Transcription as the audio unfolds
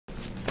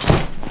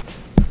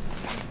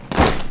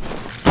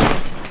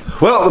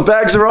Well, the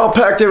bags are all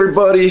packed,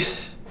 everybody.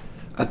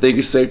 I think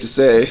it's safe to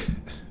say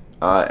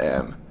I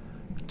am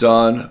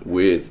done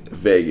with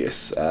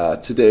Vegas.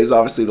 Today is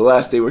obviously the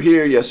last day we're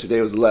here.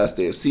 Yesterday was the last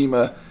day of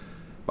SEMA.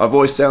 My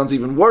voice sounds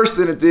even worse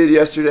than it did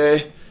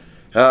yesterday.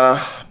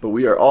 But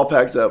we are all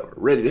packed up,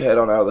 ready to head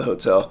on out of the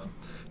hotel.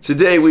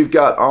 Today we've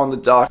got on the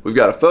dock, we've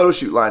got a photo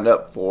shoot lined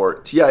up for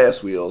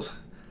TIS wheels.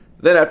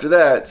 Then after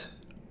that,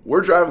 we're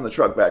driving the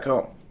truck back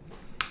home.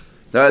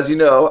 Now, as you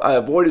know, I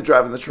avoided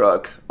driving the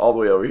truck all the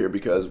way over here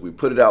because we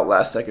put it out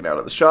last second out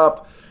of the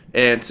shop.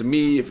 And to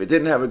me, if it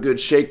didn't have a good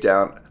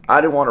shakedown,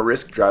 I didn't want to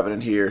risk driving in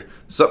here,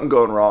 something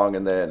going wrong,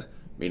 and then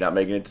me not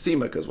making it to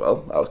SEMA because,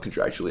 well, I was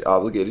contractually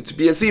obligated to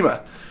be at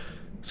SEMA.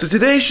 So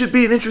today should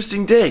be an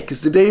interesting day because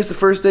today is the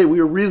first day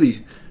we are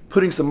really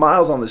putting some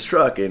miles on this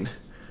truck. And,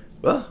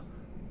 well,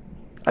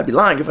 I'd be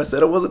lying if I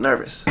said I wasn't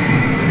nervous.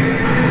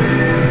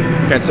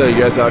 Can't tell you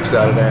guys how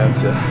excited I am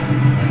to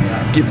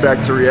get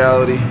back to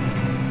reality.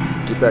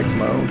 Get back to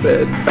my own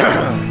bed.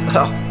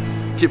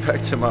 Get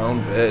back to my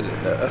own bed.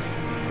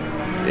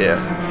 And, yeah,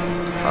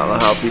 I don't know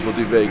how people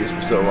do Vegas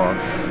for so long.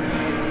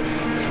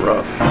 It's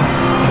rough.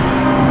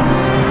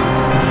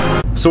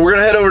 So we're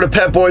gonna head over to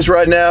Pep Boys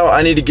right now.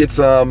 I need to get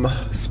some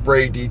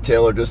spray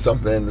detail or just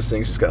something. This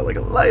thing's just got like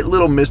a light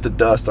little mist of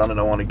dust on it.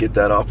 I want to get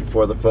that off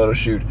before the photo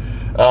shoot.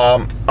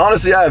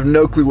 Honestly, I have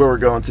no clue where we're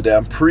going today.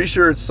 I'm pretty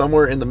sure it's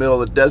somewhere in the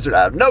middle of the desert.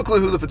 I have no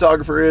clue who the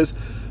photographer is.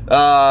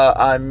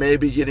 I may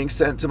be getting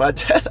sent to my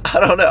death. I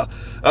don't know.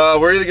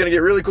 We're either gonna get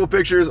really cool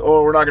pictures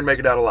or we're not gonna make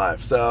it out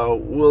alive. So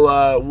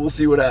we'll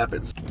see what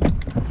happens.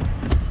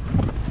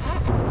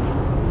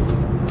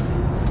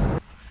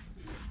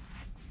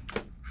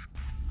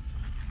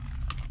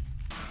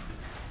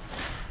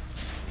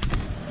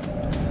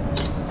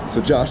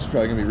 So Josh is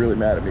probably gonna be really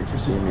mad at me for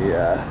seeing me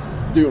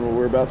doing what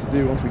we're about to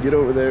do once we get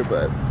over there,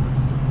 but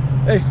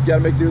hey, you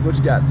gotta make do with what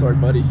you got. Sorry,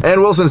 buddy.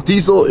 And well, since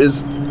diesel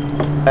is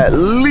at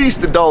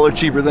least $1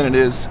 cheaper than it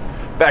is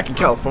back in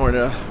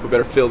California, we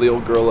better fill the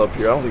old girl up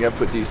here. I don't think I've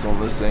put diesel in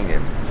this thing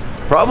in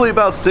probably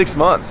about 6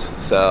 months,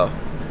 so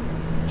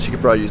she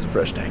could probably use a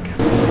fresh tank.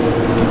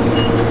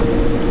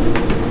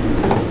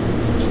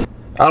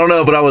 I don't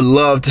know, but I would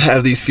love to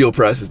have these fuel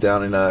prices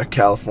down in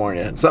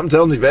California. Something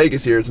tells me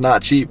Vegas here, it's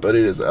not cheap, but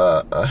it is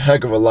a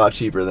heck of a lot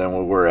cheaper than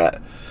where we're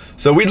at.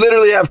 So we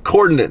literally have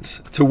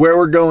coordinates to where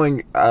we're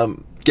going,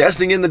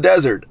 guessing in the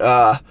desert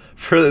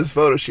for this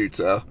photo shoot,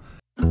 so.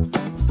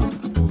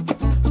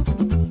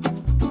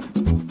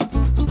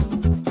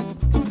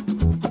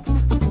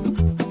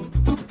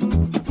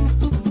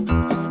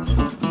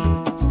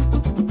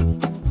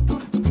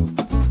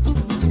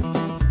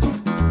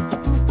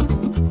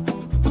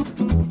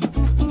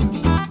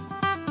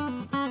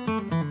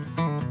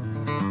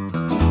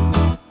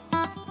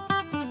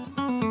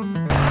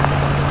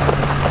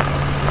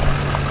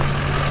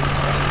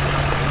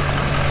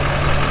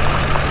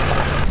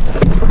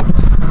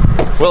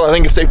 Well, I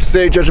think it's safe to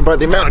say, judging by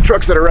the amount of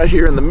trucks that are right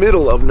here in the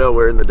middle of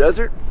nowhere in the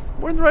desert,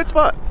 we're in the right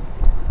spot.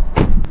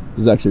 This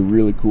is actually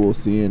really cool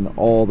seeing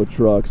all the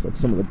trucks, like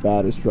some of the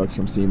baddest trucks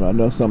from SEMA. I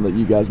know some that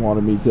you guys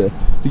wanted me to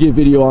get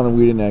video on and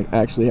we didn't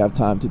actually have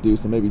time to do,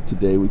 so maybe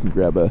today we can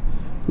grab a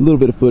little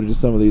bit of footage of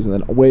some of these, and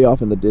then way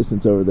off in the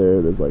distance over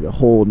there's like a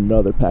whole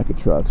nother pack of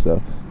trucks,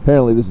 so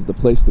apparently this is the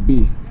place to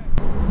be.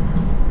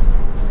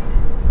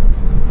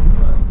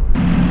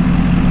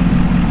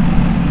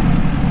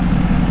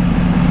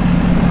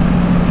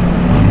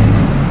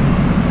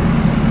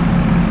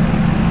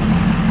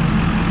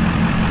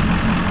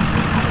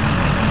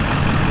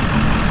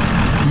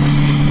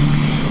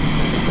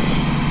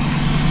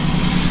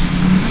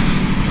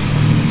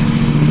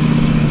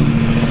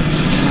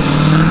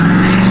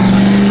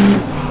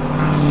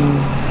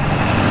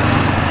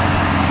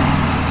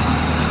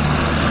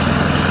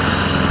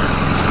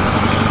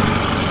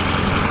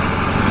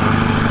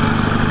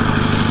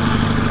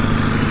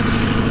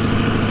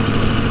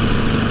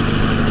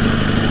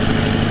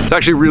 It's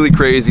actually really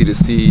crazy to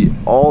see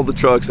all the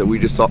trucks that we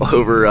just saw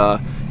over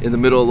in the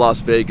middle of Las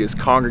Vegas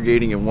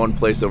congregating in one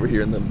place over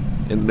here in the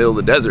middle of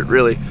the desert,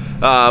 really.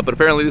 But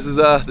apparently this is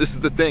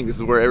the thing. This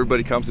is where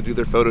everybody comes to do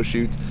their photo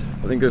shoots.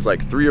 I think there's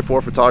like 3 or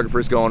 4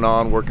 photographers going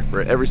on, working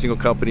for every single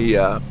company.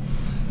 I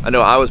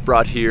know I was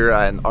brought here,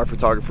 and our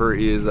photographer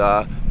is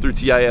through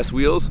TIS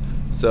Wheels,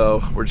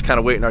 so we're just kind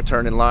of waiting our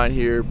turn in line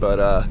here. But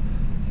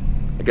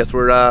I guess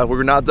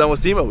we're not done with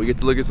SEMA. We get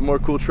to look at some more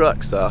cool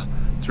trucks.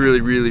 It's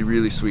really, really,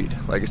 really sweet.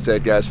 Like I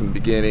said, guys, from the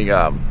beginning,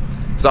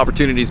 this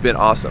opportunity's been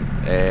awesome,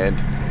 and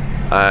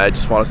I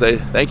just want to say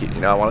thank you. You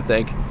know, I want to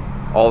thank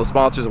all the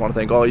sponsors. I want to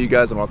thank all you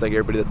guys. I want to thank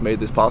everybody that's made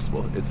this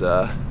possible. It's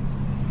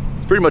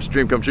pretty much a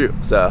dream come true.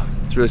 So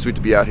it's really sweet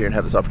to be out here and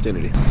have this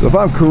opportunity. So if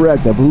I'm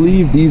correct, I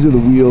believe these are the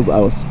wheels I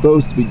was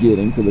supposed to be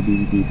getting for the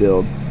BBB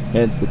build.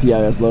 Hence the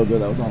TIS logo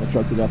that was on the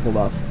truck that got pulled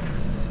off.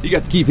 He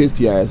got to keep his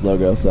TIS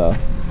logo, so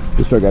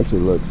this truck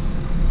actually looks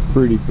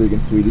pretty freaking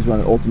sweet. He's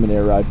running Ultimate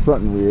Air Ride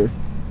front and rear.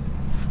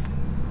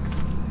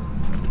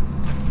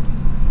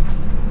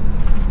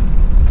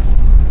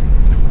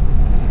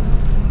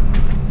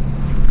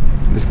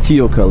 This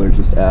teal color is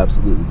just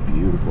absolutely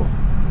beautiful.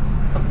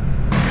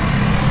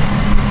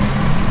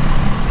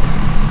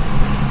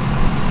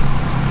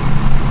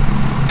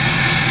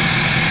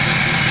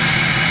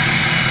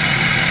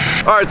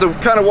 All right, so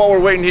kind of while we're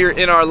waiting here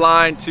in our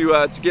line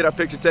to get our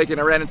picture taken,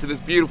 I ran into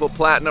this beautiful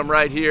Platinum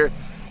right here.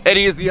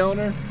 Eddie is the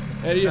owner.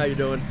 Eddie, how you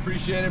doing?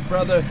 Appreciate it,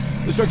 brother.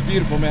 This truck's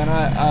beautiful, man.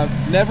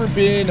 I've never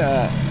been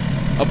a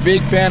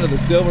big fan of the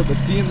silver, but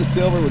seeing the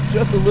silver with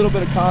just a little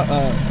bit of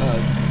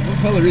what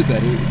color is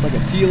that? It's like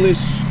a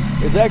tealish.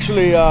 It's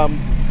actually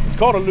it's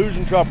called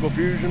Illusion Tropical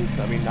Fusion.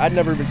 I mean, I'd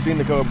never even seen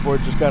the color before.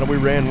 It just kind of, we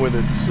ran with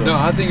it. So. No,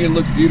 I think it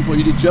looks beautiful.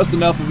 You did just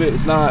enough of it.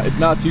 It's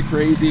not too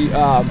crazy.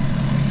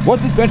 What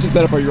suspension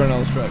setup are you running on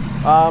this truck?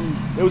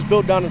 It was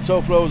built down in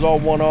SoFlo. It was all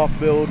one-off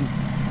build.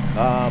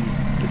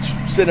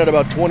 It's sitting at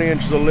about 20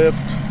 inches of lift.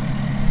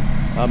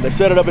 They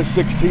set it up at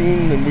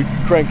 16, and we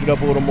cranked it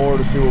up a little more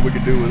to see what we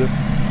could do with it.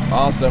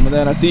 Awesome. And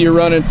then I see you're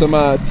running some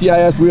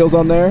TIS wheels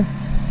on there.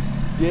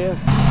 Yeah.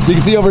 So you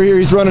can see over here,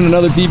 he's running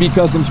another DB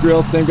Customs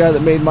grill, same guy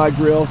that made my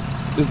grill.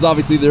 This is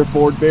obviously their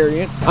Ford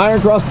variant.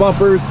 Iron Cross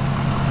bumpers,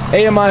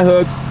 AMI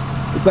hooks.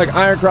 Looks like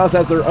Iron Cross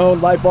has their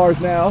own light bars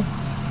now.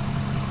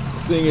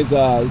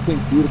 This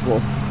thing's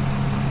beautiful.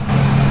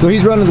 So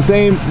he's running the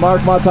same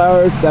Mark Ma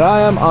tires that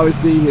I am.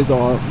 Obviously his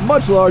are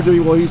much larger.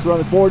 Well, he's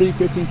running 40,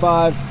 15.5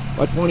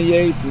 by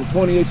 28s, and the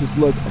 28s just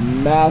look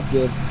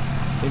massive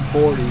in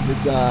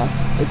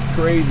 40s. It's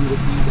crazy to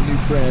see the new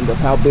trend of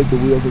how big the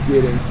wheels are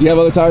getting. Do you have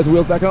other tires and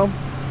wheels back home?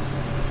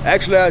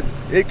 Actually,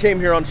 it came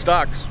here on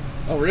stocks.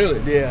 Oh, really?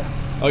 Yeah.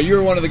 Oh, you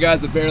were one of the guys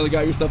that barely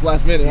got your stuff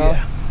last minute, huh?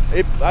 Yeah.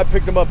 I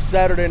picked them up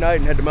Saturday night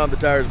and had to mount the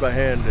tires by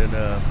hand, and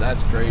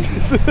that's crazy.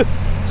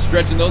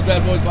 Stretching those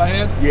bad boys by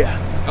hand? Yeah.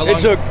 How long?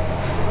 There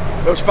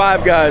was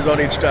 5 guys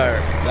on each tire.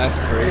 That's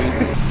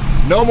crazy.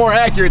 No more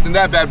accurate than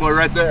that bad boy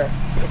right there.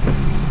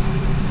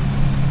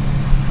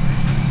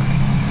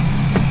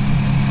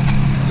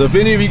 So if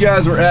any of you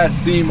guys were at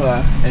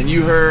SEMA and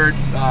you heard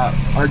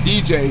our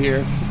DJ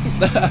here,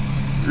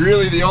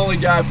 really the only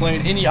guy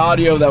playing any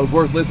audio that was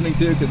worth listening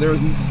to, because there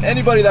was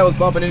anybody that was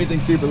bumping anything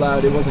super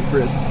loud, it wasn't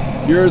Chris.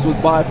 Yours was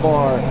by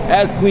far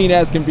as clean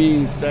as can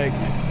be. Thank you.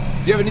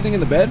 Do you have anything in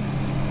the bed?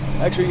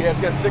 Actually, yeah,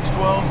 it's got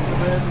 612s in the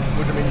bed,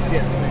 which I mean you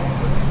can't see.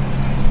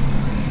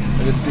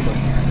 But it's too much.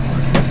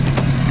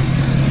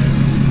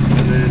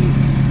 And then,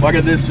 well, I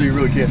got this, so you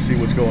really can't see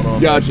what's going on.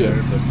 Gotcha.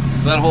 There,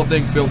 so that whole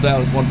thing's built out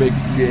as one big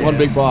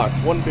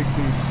box. One big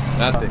piece.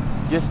 That's it.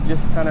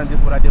 Just kind of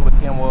just what I did with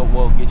Tim.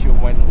 We'll get you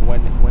one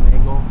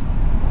angle.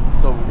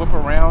 So whip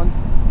around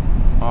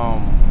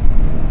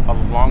a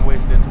long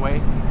ways this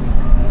way,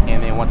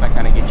 and then once I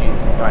kind of get you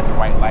at the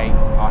right light,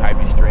 I'll have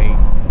you straight.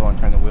 Go and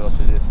turn the wheels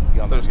to this.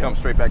 So just come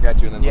straight back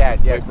at you, and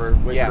then wait for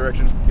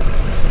direction.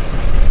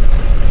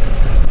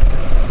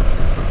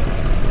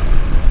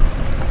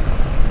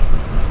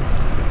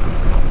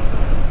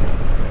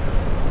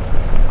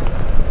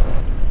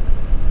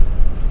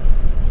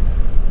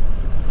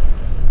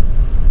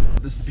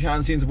 This is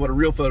behind the scenes of what a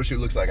real photo shoot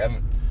looks like.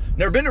 I've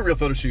never been to a real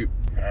photo shoot.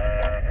 Pull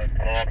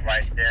up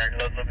right there, a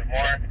little bit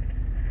more.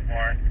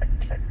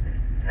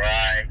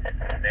 Right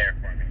there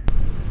for me.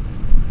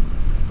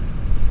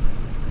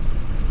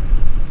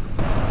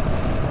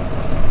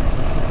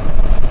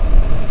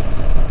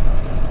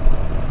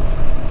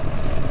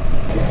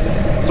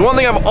 So one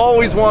thing I've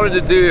always wanted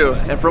to do,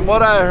 and from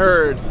what I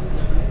heard,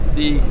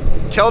 the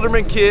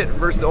Kelderman kit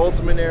versus the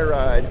Ultimate Air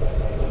Ride,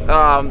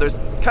 there's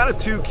kind of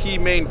 2 key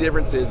main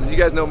differences. As you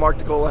guys know, Mark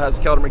DeCola has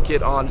the Kelderman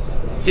kit on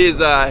his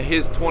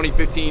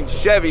 2015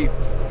 Chevy,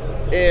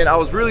 and I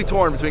was really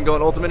torn between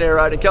going Ultimate Air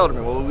Ride and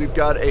Kelderman. Well, we've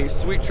got a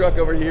sweet truck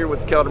over here with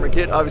the Kelderman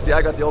kit. Obviously,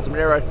 I got the Ultimate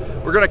Air Ride.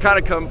 We're gonna kind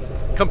of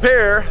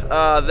compare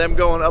them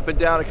going up and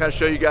down and kind of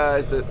show you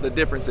guys the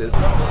differences.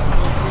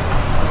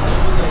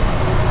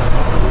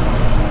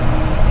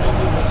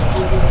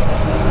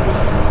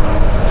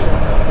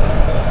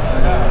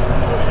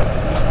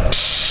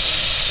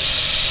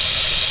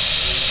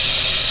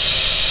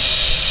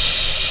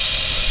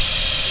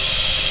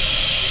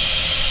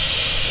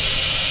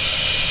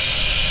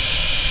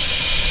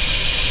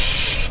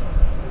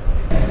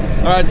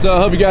 All right, so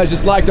I hope you guys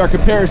just liked our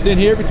comparison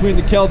here between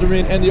the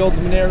Kelderman and the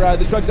Ultimate Air Ride.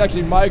 This truck's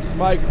actually Mike's.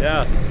 Mike,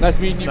 yeah, nice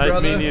meeting you,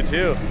 brother. Nice meeting you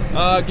too.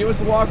 Give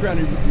us a walk around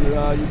your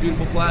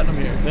beautiful Platinum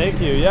here.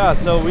 Thank you. Yeah,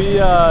 so we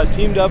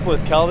teamed up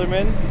with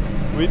Kelderman.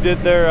 We did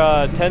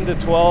their 10 to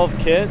 12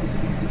 kit.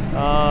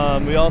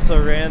 We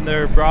also ran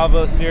their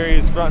Bravo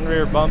series front and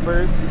rear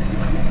bumpers.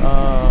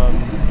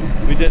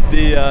 We did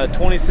the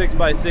 26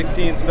 by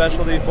 16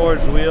 specialty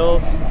forged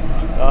wheels,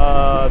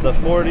 the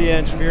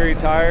 40-inch Fury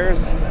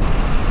tires.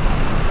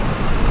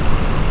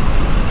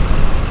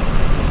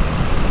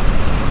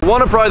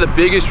 One of probably the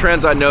biggest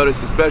trends I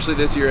noticed, especially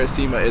this year at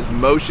SEMA, is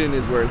motion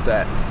is where it's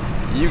at.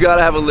 You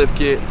gotta have a lift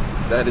kit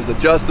that is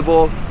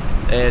adjustable,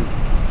 and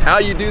how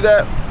you do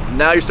that,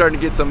 now you're starting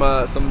to get some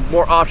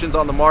more options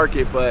on the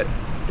market, but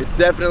it's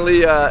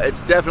definitely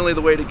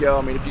the way to go.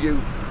 I mean, if you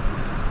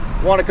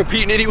want to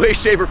compete in any way,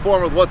 shape, or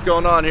form with what's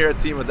going on here at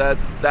SEMA,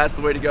 that's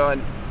the way to go,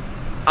 and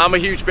I'm a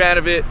huge fan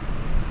of it.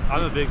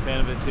 I'm a big fan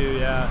of it too,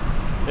 yeah.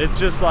 It's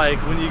just like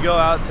when you go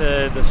out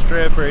to the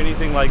strip or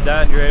anything like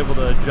that and you're able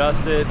to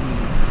adjust it,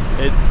 and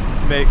it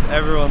makes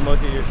everyone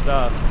look at your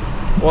stuff.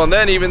 Well, and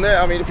then even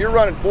there, I mean, if you're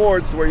running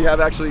Fords where you have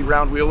actually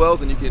round wheel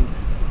wells and you can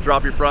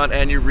drop your front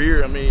and your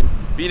rear. I mean,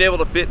 being able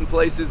to fit in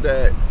places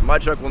that my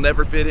truck will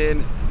never fit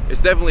in,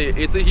 it's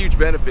a huge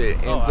benefit.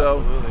 And so,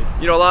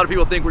 absolutely. you know, a lot of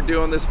people think we're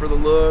doing this for the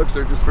looks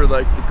or just for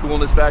like the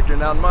coolness factor.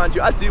 Now, mind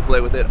you, I do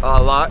play with it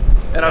a lot,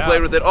 and I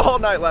played with it all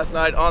night last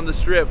night on the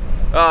strip.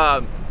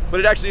 But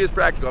it actually is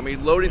practical. I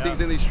mean, loading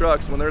things in these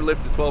trucks when they're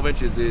lifted 12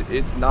 inches,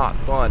 it's not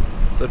fun.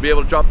 So to be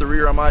able to drop the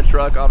rear on my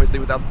truck, obviously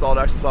without the solid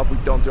axle swap, we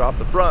don't drop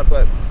the front,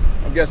 but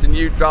I'm guessing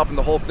you dropping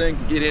the whole thing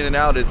to get in and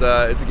out is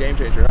it's a game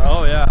changer. Huh?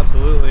 Oh yeah,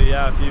 absolutely.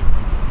 Yeah, if you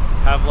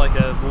have like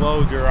a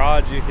low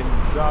garage, you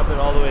can drop it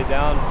all the way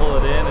down, pull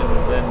it in,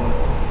 and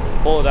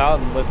then pull it out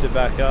and lift it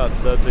back up.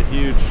 So it's a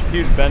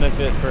huge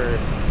benefit for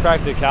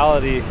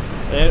practicality,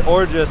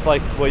 or just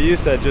like what you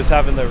said, just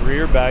having the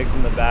rear bags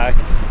in the back,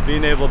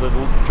 being able to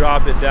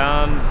drop it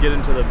down, get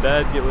into the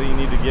bed, get what you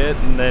need to get,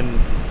 and then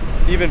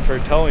even for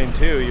towing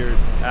too, you're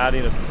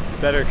adding a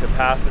better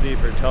capacity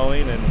for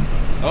towing and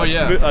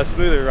a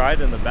smoother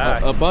ride in the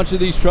back. A bunch of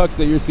these trucks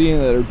that you're seeing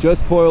that are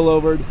just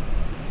coilovered,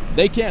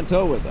 they can't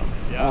tow with them.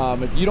 Yeah.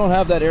 If you don't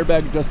have that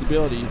airbag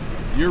adjustability,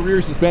 your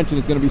rear suspension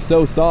is going to be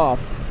so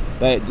soft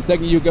that the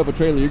second you hook up a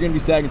trailer, you're going to be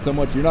sagging so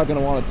much you're not going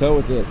to want to tow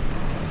with it.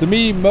 To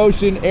me,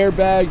 motion,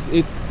 airbags,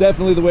 it's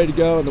definitely the way to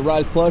go, and the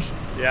ride's plush.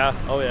 Yeah,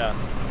 oh yeah.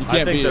 You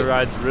can't I think beat the it.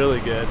 ride's really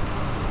good,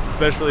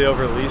 especially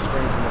over leaf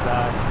springs in the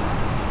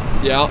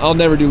back. Yeah, I'll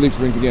never do leaf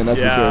springs again,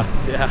 that's for sure.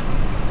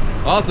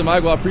 Yeah. Awesome,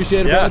 Mike. Well, I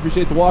appreciate it, man. I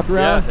appreciate the walk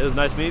around. Yeah, it was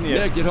nice meeting you.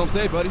 Yeah, get home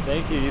safe, buddy.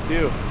 Thank you, you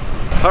too.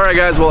 All right,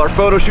 guys, well, our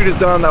photo shoot is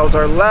done. That was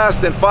our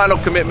last and final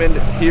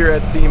commitment here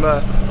at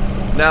SEMA.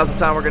 Now's the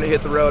time we're gonna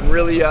hit the road and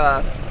really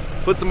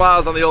put some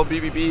miles on the old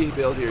BBB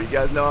build here. You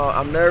guys know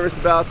I'm nervous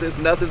about this.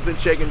 Nothing's been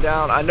shaken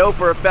down. I know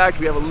for a fact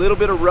we have a little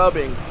bit of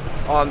rubbing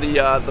on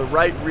the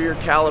right rear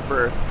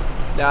caliper.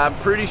 Now, I'm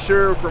pretty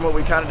sure from what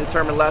we kind of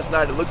determined last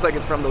night, it looks like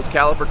it's from those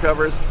caliper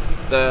covers.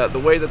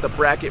 The way that the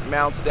bracket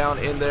mounts down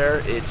in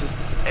there, it's just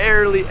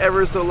barely,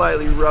 ever so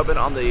lightly rubbing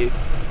on the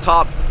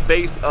top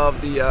face of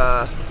the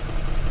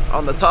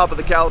on the top of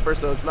the caliper,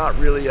 so it's not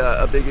really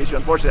a big issue.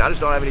 Unfortunately, I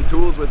just don't have any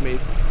tools with me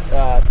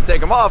to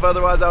take them off.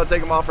 Otherwise, I would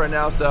take them off right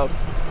now. So,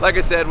 like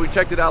I said, we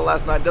checked it out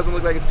last night. It doesn't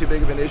look like it's too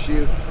big of an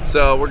issue.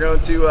 So we're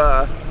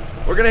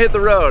gonna hit the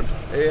road,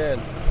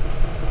 and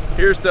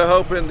here's to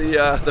hoping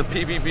the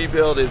PBB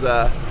build is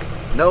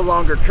no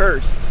longer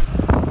cursed.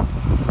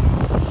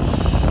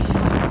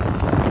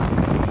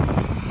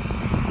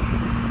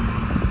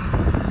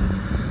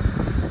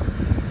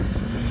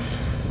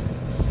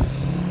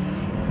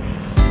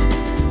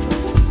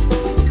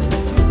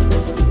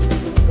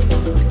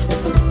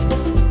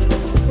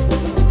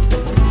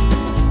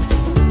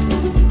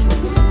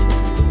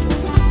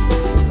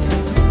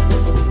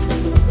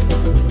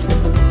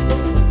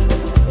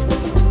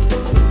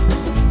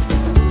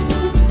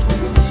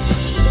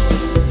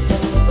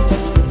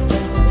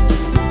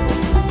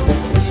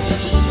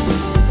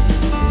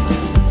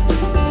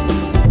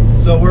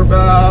 So we're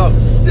about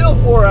still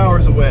 4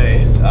 hours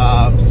away.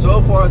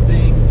 So far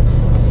things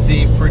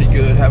seem pretty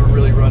good. Haven't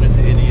really run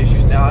into any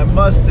issues. Now I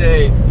must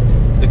say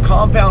the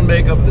compound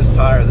makeup of this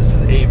tire, this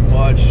is a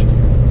much,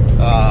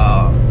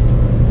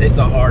 it's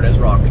a hard as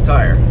rock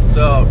tire.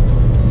 So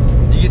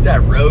you get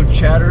that road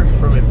chatter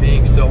from it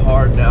being so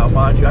hard. Now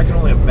mind you, I can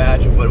only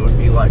imagine what it would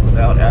be like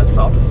without as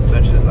soft a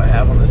suspension as I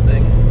have on this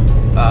thing.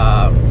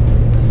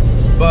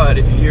 But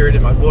if you hear it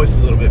in my voice a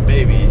little bit,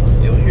 maybe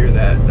you'll hear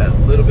that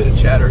little bit of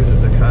chatter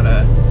that they're kind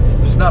of,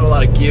 there's not a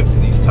lot of give to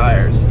these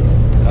tires.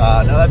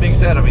 Now that being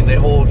said, I mean, they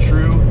hold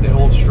true, they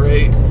hold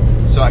straight,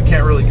 so I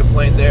can't really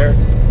complain there.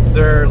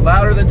 They're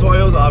louder than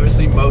Toyo's,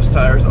 obviously most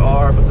tires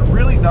are, but they're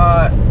really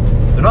not,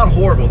 they're not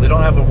horrible. They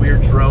don't have a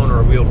weird drone or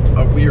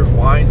a weird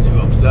whine to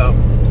them.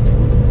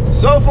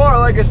 So far,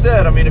 like I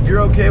said, I mean, if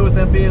you're okay with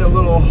them being a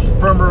little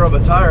firmer of a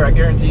tire, I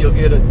guarantee you'll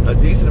get a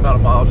decent amount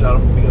of mileage out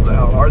of them because of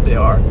how hard they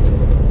are.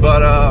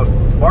 But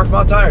Mark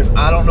Mount tires,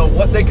 I don't know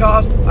what they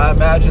cost. I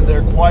imagine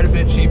they're quite a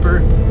bit cheaper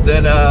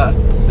than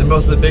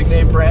most of the big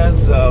name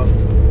brands. So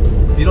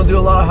if you don't do a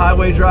lot of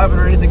highway driving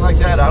or anything like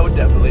that, I would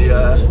definitely,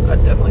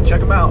 I'd definitely check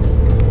them out.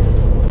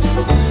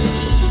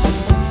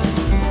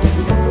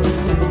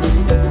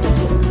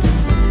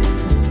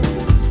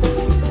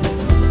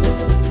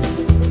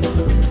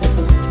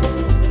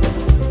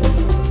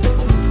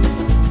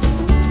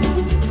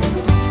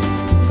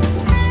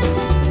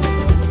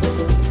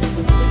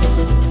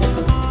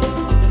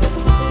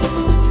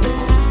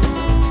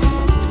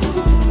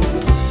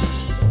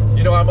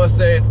 I must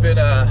say it's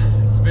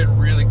been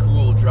really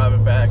cool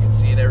driving back and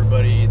seeing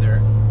everybody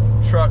either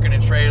trucking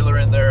and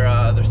trailering their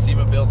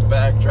SEMA builds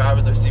back,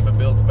 driving their SEMA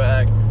builds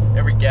back.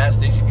 Every gas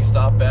station you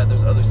stop at,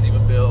 there's other SEMA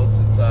builds.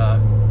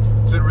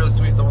 It's been really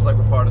sweet. It's almost like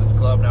we're part of this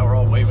club now. We're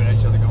all waving at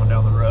each other going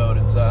down the road.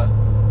 It's a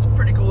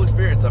pretty cool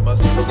experience, I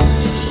must say.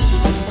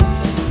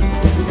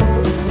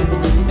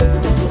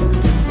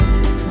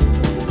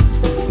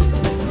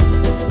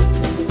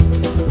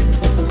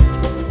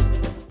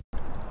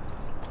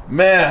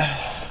 Man,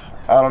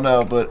 I don't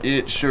know, but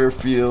it sure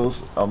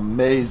feels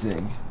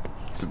amazing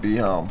to be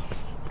home.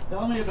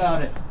 Tell me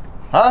about it.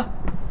 Huh?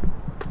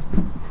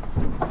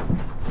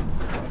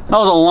 That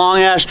was a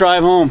long-ass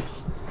drive home.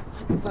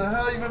 What the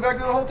hell? You been back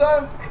there the whole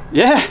time?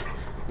 Yeah.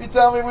 You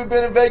tell me we've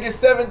been in Vegas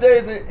 7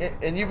 days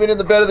and you've been in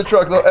the bed of the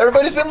truck.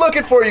 Everybody's been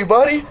looking for you,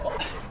 buddy.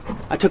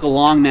 I took a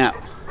long nap.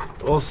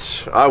 Well,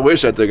 I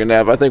wish I took a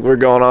nap. I think we're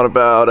going on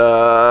about,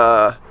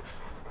 I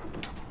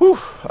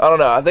don't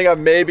know. I think I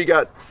maybe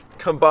got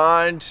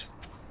combined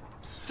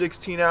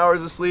 16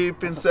 hours of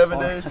sleep in 7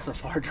 days. That's a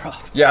far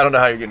drop. Yeah, I don't know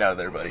how you're getting out of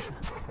there, buddy.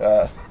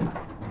 All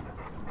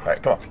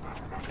right, come on.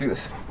 Let's do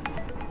this.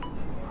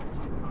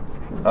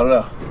 I don't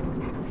know.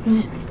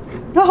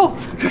 No.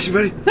 Got you,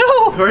 buddy. No.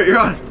 All right, you're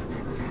on.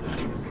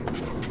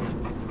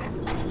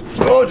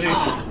 Oh, jeez.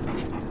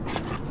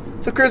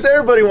 So, Chris,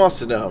 everybody wants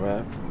to know,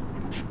 man.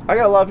 I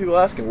got a lot of people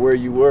asking where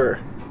you were.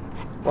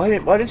 Why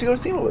didn't you go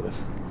to SEMA with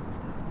us?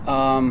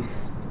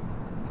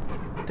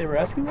 They were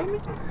asking about me?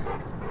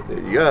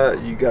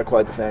 Dude, you got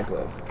quite the fan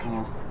club.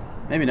 Oh,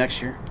 maybe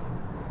next year.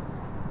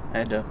 I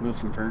had to move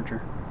some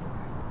furniture.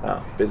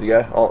 Oh, busy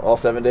guy? All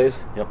 7 days?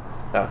 Yep.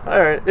 Oh, all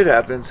right, it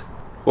happens.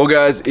 Well,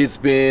 guys, it's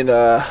been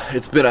a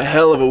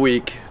hell of a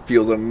week.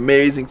 Feels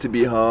amazing to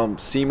be home.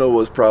 SEMA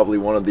was probably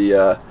one of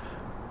the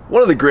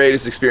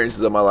greatest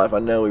experiences of my life. I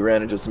know we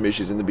ran into some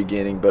issues in the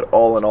beginning, but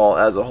all in all,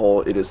 as a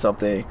whole, it is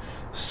something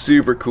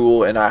super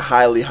cool, and I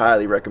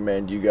highly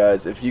recommend you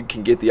guys, if you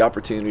can get the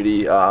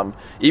opportunity,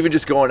 even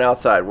just going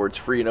outside where it's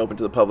free and open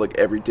to the public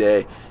every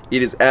day,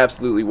 it is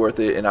absolutely worth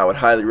it, and I would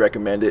highly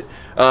recommend it.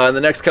 In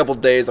the next couple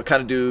of days,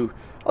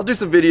 I'll do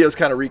some videos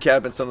kind of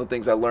recapping some of the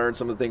things I learned,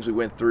 some of the things we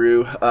went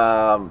through.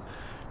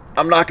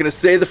 I'm not going to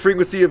say the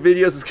frequency of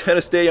videos is going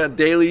to stay on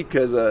daily,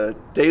 because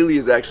daily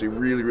is actually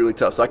really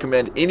tough. So I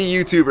commend any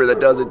YouTuber that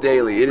does it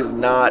daily. It is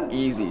not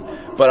easy,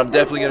 but I'm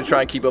definitely going to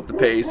try and keep up the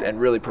pace and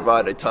really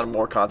provide a ton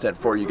more content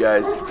for you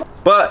guys.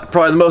 But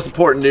probably the most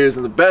important news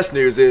and the best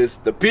news is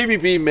the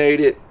BBB made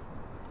it.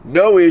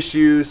 No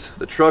issues.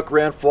 The truck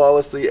ran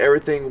flawlessly.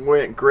 Everything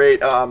went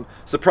great.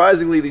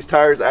 Surprisingly, these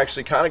tires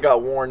actually kind of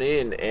got worn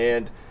in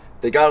and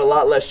they got a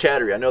lot less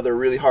chattery. I know they're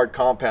really hard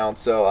compounds,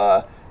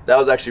 so that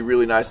was actually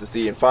really nice to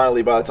see. And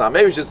finally, by the time,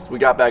 maybe it's just we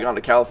got back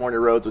onto California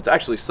roads, which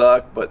actually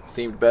sucked, but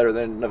seemed better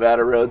than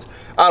Nevada roads.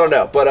 I don't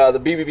know, but the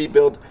BBB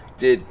build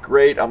did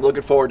great. I'm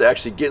looking forward to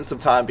actually getting some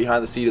time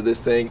behind the seat of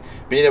this thing,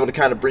 being able to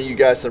kind of bring you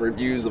guys some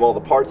reviews of all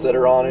the parts that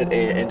are on it,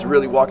 and to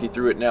really walk you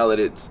through it now that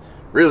it's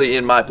really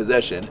in my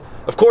possession.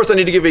 Of course, I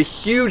need to give a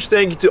huge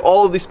thank you to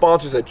all of these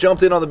sponsors that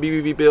jumped in on the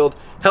BBB build,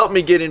 helped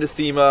me get into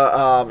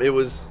SEMA.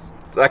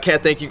 I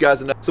can't thank you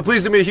guys enough. So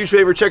please do me a huge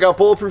favor, check out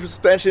Bulletproof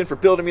Suspension for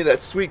building me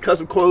that sweet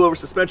custom coilover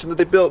suspension that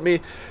they built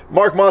me.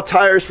 Mark Ma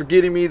Tires for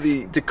getting me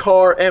the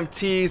Dakar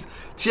MTs.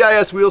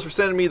 TIS Wheels for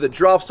sending me the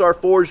Dropstar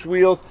forged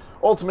wheels.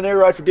 Ultimate Air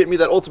Ride for getting me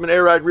that Ultimate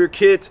Air Ride rear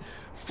kit.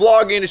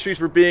 Flog Industries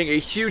for being a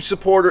huge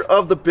supporter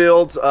of the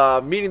builds.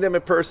 Meeting them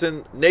in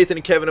person, Nathan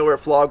and Kevin over at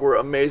Flog were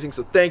amazing,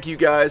 so thank you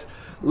guys.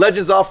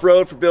 Legends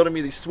Off-Road for building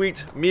me these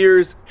sweet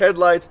mirrors,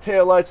 headlights,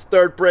 taillights,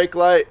 third brake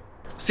light.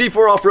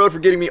 C4 Off-Road for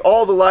getting me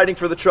all the lighting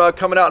for the truck,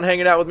 coming out and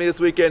hanging out with me this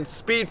weekend.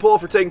 Speed Pull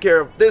for taking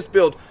care of this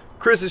build,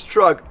 Chris's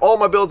truck, all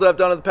my builds that I've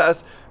done in the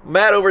past.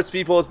 Matt over at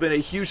Speed Pull has been a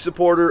huge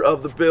supporter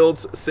of the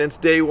builds since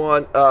day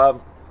one,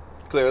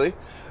 clearly.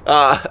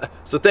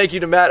 So thank you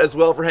to Matt as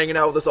well for hanging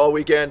out with us all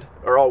weekend,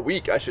 or all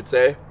week, I should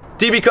say.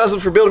 DB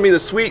Customs for building me the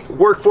sweet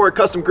WORKFORIT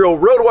custom grill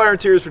RotoWire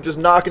interiors for just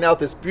knocking out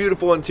this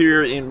beautiful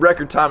interior in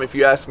record time, if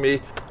you ask me.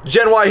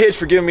 Gen Y Hitch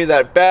for giving me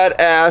that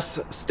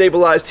badass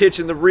stabilized hitch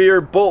in the rear.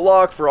 Bolt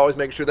Lock for always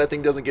making sure that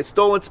thing doesn't get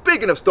stolen.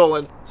 Speaking of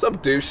stolen, some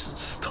douche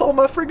stole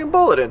my freaking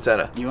bullet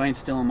antenna. You ain't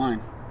stealing mine.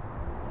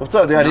 What's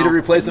up, dude? I need a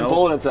replacement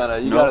bullet antenna.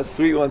 You got a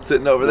sweet one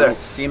sitting over there.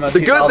 SEMA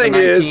the good thing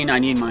is, I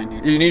need mine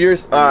here. You need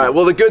yours? All right.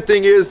 Well, the good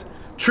thing is,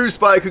 True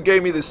Spike, who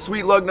gave me the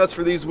sweet lug nuts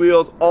for these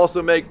wheels,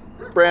 also make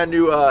brand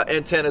new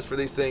antennas for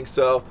these things.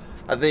 So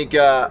I think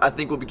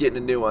we'll be getting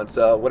a new one.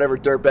 So whatever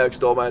dirtbag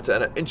stole my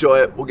antenna, enjoy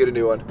it. We'll get a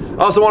new one.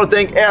 I also want to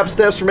thank App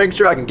Steps for making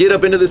sure I can get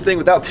up into this thing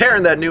without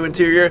tearing that new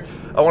interior.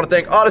 I want to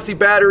thank Odyssey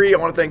Battery. I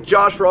want to thank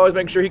Josh for always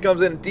making sure he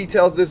comes in and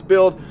details this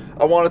build.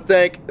 I want to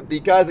thank the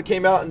guys that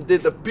came out and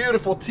did the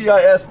beautiful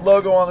TIS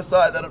logo on the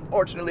side that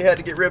unfortunately had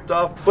to get ripped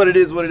off, but it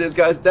is what it is,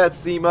 guys. That's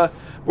SEMA.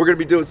 We're going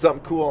to be doing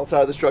something cool on the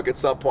side of this truck at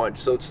some point,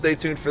 so stay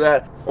tuned for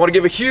that. I want to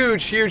give a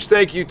huge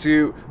thank you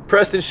to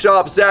Preston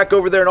Shop, Zach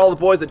over there, and all the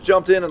boys that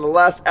jumped in the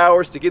last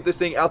hours to get this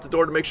thing out the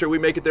door to make sure we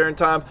make it there in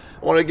time.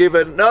 I want to give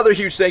another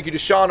huge thank you to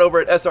Sean over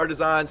at SR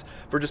Designs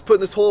for just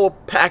putting this whole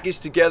package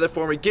together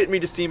for me, getting me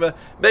to SEMA,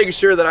 making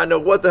sure that I know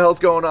what the hell's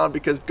going on,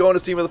 because going to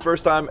SEMA the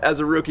first time as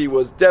a rookie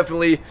was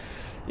definitely,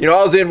 you know,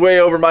 I was in way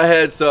over my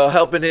head, so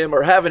helping him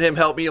or having him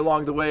help me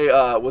along the way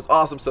was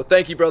awesome. So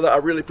thank you, brother. I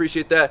really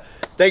appreciate that.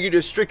 Thank you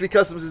to Strictly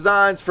Custom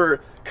Designs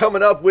for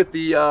coming up with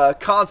the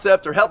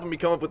concept, or helping me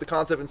come up with the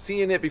concept and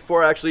seeing it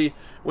before I actually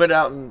went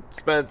out and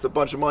spent a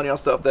bunch of money on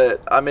stuff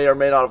that I may or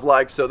may not have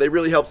liked. So they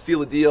really helped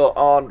seal a deal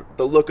on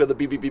the look of the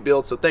BBB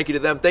build. So thank you to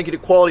them. Thank you to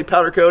Quality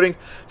Powder Coating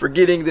for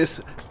getting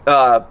this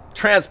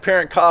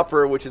transparent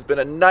copper, which has been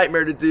a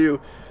nightmare to do,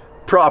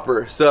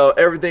 proper, so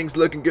everything's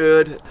looking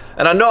good.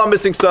 And I know I'm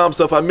missing some,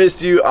 so if I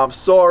missed you, I'm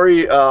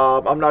sorry.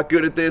 I'm not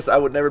good at this. I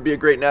would never be a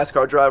great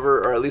NASCAR driver,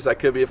 or at least I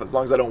could be as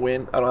long as I don't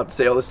win. I don't have to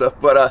say all this stuff,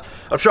 but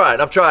I'm trying.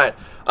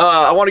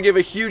 I want to give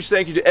a huge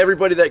thank you to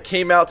everybody that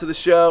came out to the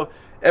show,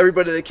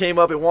 everybody that came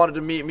up and wanted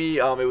to meet me.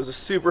 It was a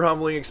super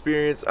humbling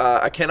experience.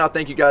 I cannot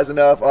thank you guys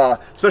enough,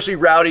 especially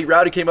Rowdy.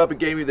 Rowdy came up and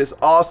gave me this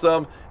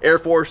awesome Air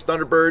Force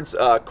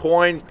Thunderbirds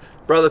coin.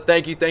 Brother,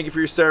 thank you for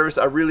your service.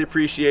 I really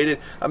appreciate it.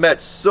 I met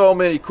so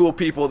many cool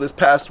people this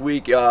past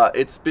week.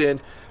 It's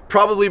been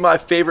probably my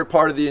favorite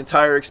part of the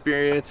entire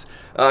experience.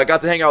 I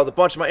got to hang out with a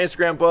bunch of my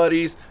Instagram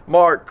buddies,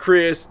 Mark,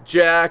 Chris,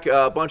 Jack,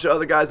 a bunch of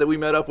other guys that we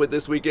met up with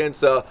this weekend.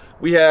 So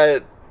we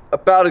had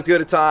about as good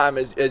a time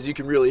as you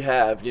can really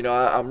have. You know,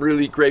 I'm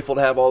really grateful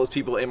to have all those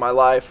people in my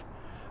life.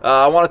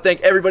 I want to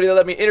thank everybody that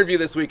let me interview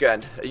this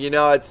weekend. You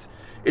know, it's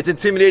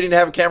intimidating to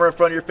have a camera in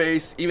front of your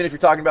face, even if you're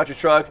talking about your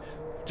truck.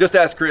 Just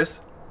ask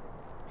Chris.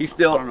 He's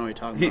still, I don't know what you're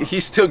talking about.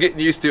 He's still getting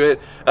used to it.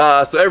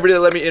 So everybody that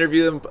let me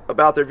interview them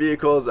about their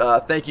vehicles,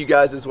 thank you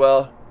guys as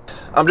well.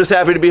 I'm just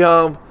happy to be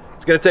home.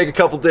 It's gonna take a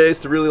couple days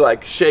to really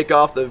like shake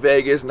off the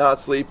Vegas, not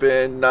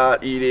sleeping,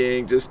 not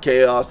eating, just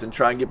chaos, and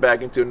try and get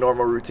back into a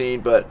normal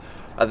routine. But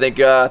I think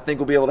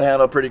we'll be able to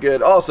handle it pretty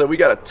good. Also, we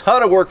got a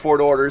ton of WORKFORIT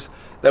orders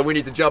that we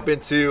need to jump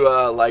into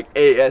like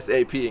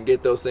ASAP and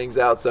get those things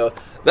out. So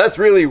that's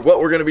really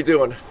what we're gonna be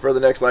doing for the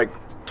next like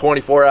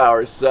 24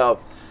 hours. So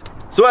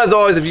as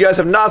always, if you guys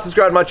have not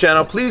subscribed to my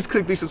channel, please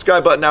click the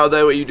subscribe button now.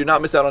 That way you do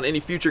not miss out on any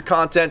future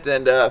content.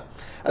 And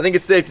I think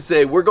it's safe to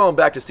say we're going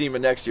back to SEMA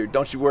next year.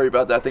 Don't you worry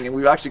about that thing. And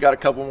we've actually got a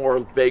couple more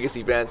Vegas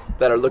events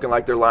that are looking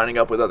like they're lining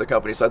up with other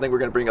companies. So I think we're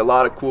going to bring a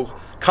lot of cool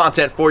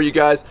content for you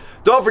guys.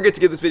 Don't forget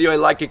to give this video a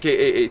like, aka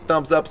a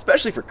thumbs up,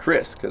 especially for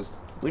Chris, because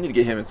we need to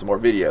get him in some more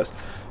videos.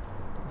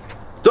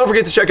 Don't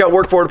forget to check out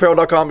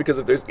WorkForItApparel.com, because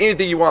if there's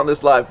anything you want in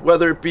this life,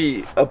 whether it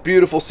be a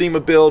beautiful SEMA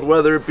build,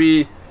 whether it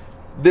be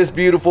this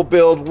beautiful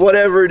build,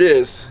 whatever it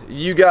is,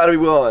 you got to be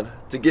willing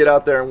to get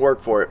out there and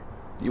work for it.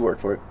 You work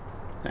for it.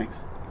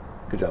 Thanks.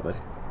 Good job, buddy.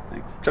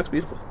 Thanks. Truck's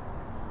beautiful.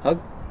 Hug.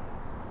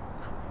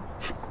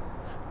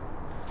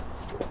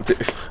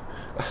 Dude.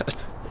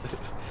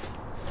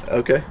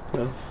 Okay.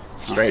 Well,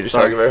 strangest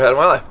hug I've ever had in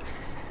my life.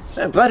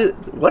 Man, I'm glad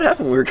what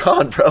happened when we were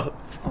gone, bro?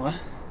 What?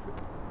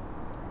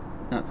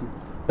 Nothing.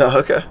 Oh,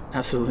 okay.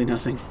 Absolutely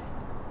nothing.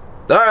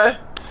 All right.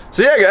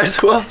 So yeah,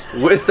 guys. Well,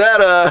 with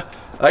that,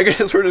 I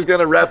guess we're just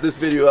gonna wrap this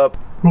video up.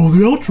 Roll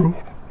the outro.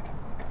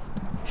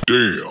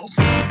 Damn.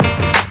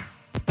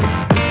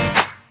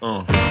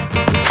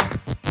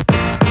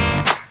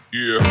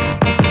 Yeah.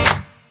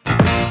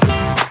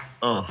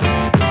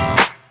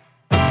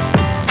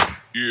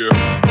 Yeah.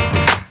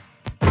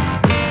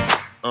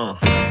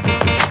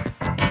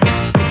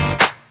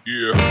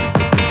 Yeah.